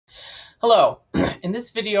Hello. In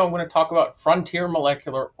this video, I'm going to talk about frontier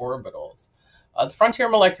molecular orbitals. The frontier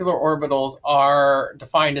molecular orbitals are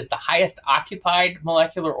defined as the highest occupied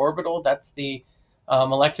molecular orbital. That's the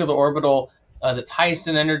molecular orbital that's highest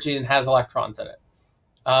in energy and has electrons in it.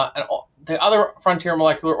 The other frontier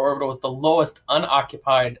molecular orbital is the lowest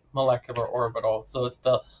unoccupied molecular orbital. So it's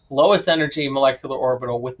the lowest energy molecular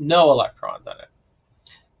orbital with no electrons in it.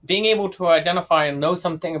 Being able to identify and know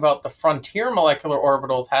something about the frontier molecular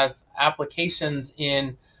orbitals has applications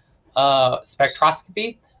in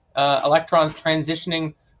spectroscopy. Electrons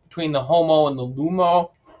transitioning between the HOMO and the LUMO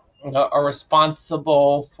are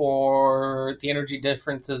responsible for the energy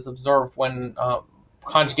differences observed when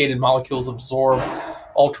conjugated molecules absorb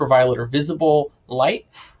ultraviolet or visible light,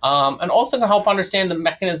 and also to help understand the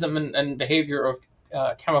mechanism and behavior of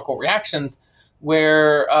chemical reactions,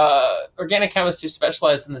 where organic chemists who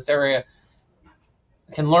specialize in this area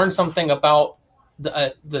can learn something about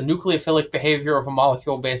the nucleophilic behavior of a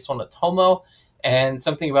molecule based on its HOMO, and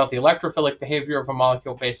something about the electrophilic behavior of a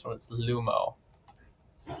molecule based on its LUMO.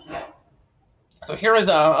 So here is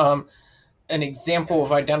an example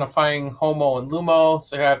of identifying HOMO and LUMO.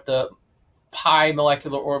 So you have the pi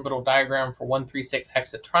molecular orbital diagram for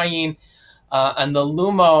 136-hexatriene, and the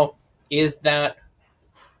LUMO is that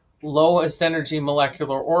lowest energy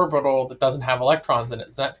molecular orbital that doesn't have electrons in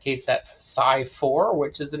it. So in that case, that's psi4,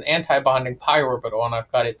 which is an anti-bonding pi orbital, and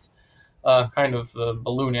I've got its kind of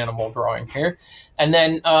balloon animal drawing here. And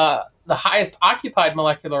then the highest occupied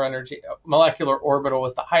molecular orbital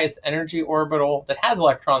is the highest energy orbital that has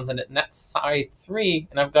electrons in it, and that's psi3,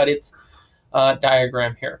 and I've got its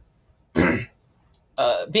diagram here.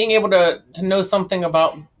 Being able to know something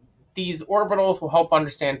about these orbitals will help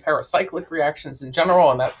understand paracyclic reactions in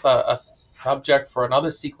general, and that's a subject for another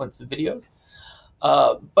sequence of videos.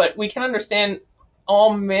 But we can understand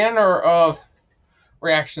all manner of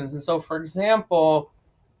reactions. And so, for example,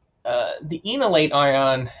 the enolate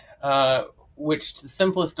ion, which the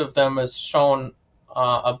simplest of them is shown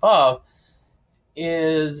above,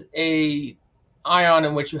 is a ion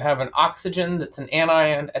in which you have an oxygen that's an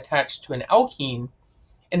anion attached to an alkene.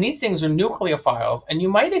 And these things are nucleophiles, and you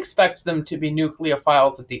might expect them to be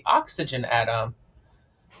nucleophiles at the oxygen atom,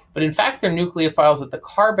 but in fact, they're nucleophiles at the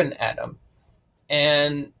carbon atom.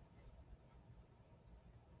 And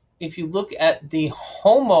if you look at the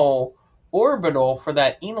HOMO orbital for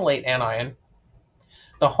that enolate anion,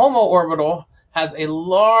 the HOMO orbital has a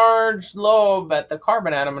large lobe at the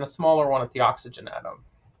carbon atom and a smaller one at the oxygen atom.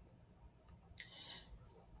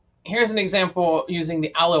 Here's an example using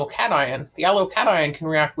the allyl cation. The allyl cation can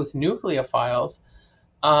react with nucleophiles,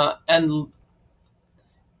 and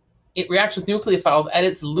it reacts with nucleophiles at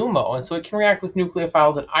its LUMO, and so it can react with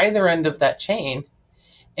nucleophiles at either end of that chain,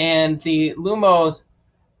 and the LUMO's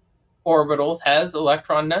orbitals has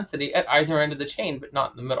electron density at either end of the chain, but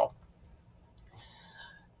not in the middle.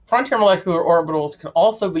 Frontier molecular orbitals can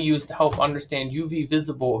also be used to help understand UV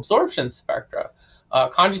visible absorption spectra.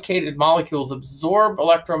 Conjugated molecules absorb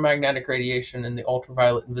electromagnetic radiation in the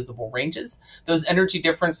ultraviolet and visible ranges. Those energy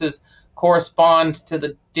differences correspond to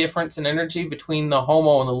the difference in energy between the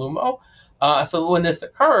HOMO and the LUMO. So when this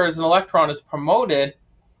occurs, an electron is promoted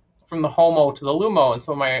from the HOMO to the LUMO. And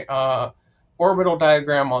so my orbital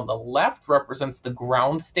diagram on the left represents the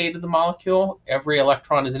ground state of the molecule. Every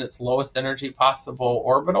electron is in its lowest energy possible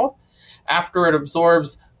orbital. After it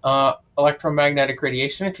absorbs electromagnetic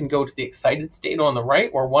radiation, it can go to the excited state on the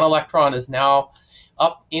right, where one electron is now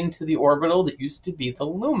up into the orbital that used to be the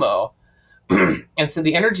LUMO. And so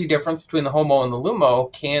the energy difference between the HOMO and the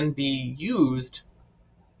LUMO can be used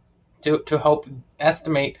to help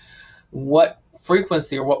estimate what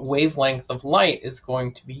frequency or what wavelength of light is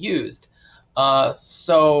going to be used.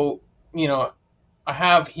 So, you know, I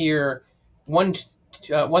have here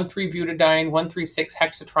 1,3-butadiene,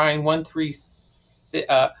 1,36-hexatriene,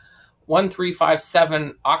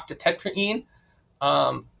 1,357 octatetraene,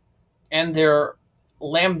 and their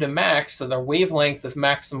lambda max, so their wavelength of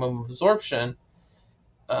maximum absorption,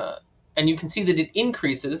 and you can see that it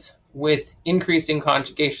increases with increasing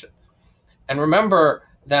conjugation. And remember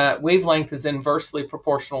that wavelength is inversely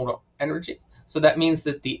proportional to energy, so that means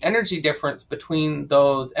that the energy difference between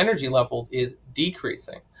those energy levels is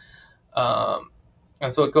decreasing.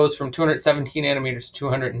 And so it goes from 217 nanometers to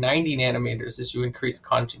 290 nanometers as you increase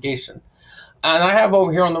conjugation. And I have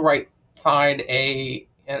over here on the right side an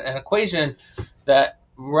equation that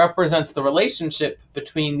represents the relationship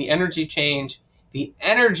between the energy change, the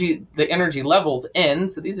energy levels n.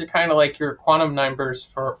 So these are kind of like your quantum numbers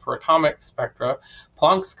for atomic spectra.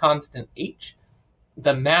 Planck's constant h,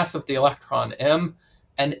 the mass of the electron m,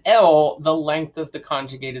 and L, the length of the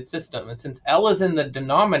conjugated system. And since L is in the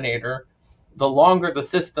denominator, the longer the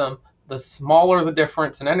system, the smaller the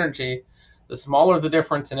difference in energy. The smaller the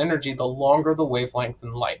difference in energy, the longer the wavelength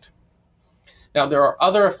in light. Now, there are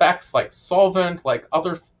other effects like solvent, like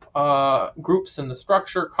other groups in the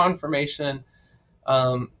structure, conformation,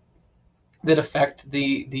 that affect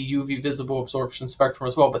the UV visible absorption spectrum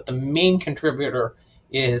as well. But the main contributor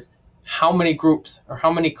is how many groups or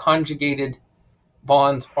how many conjugated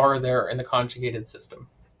bonds are there in the conjugated system.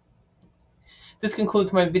 This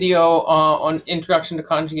concludes my video on Introduction to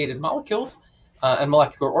Conjugated Molecules and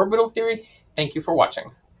Molecular Orbital Theory. Thank you for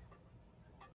watching.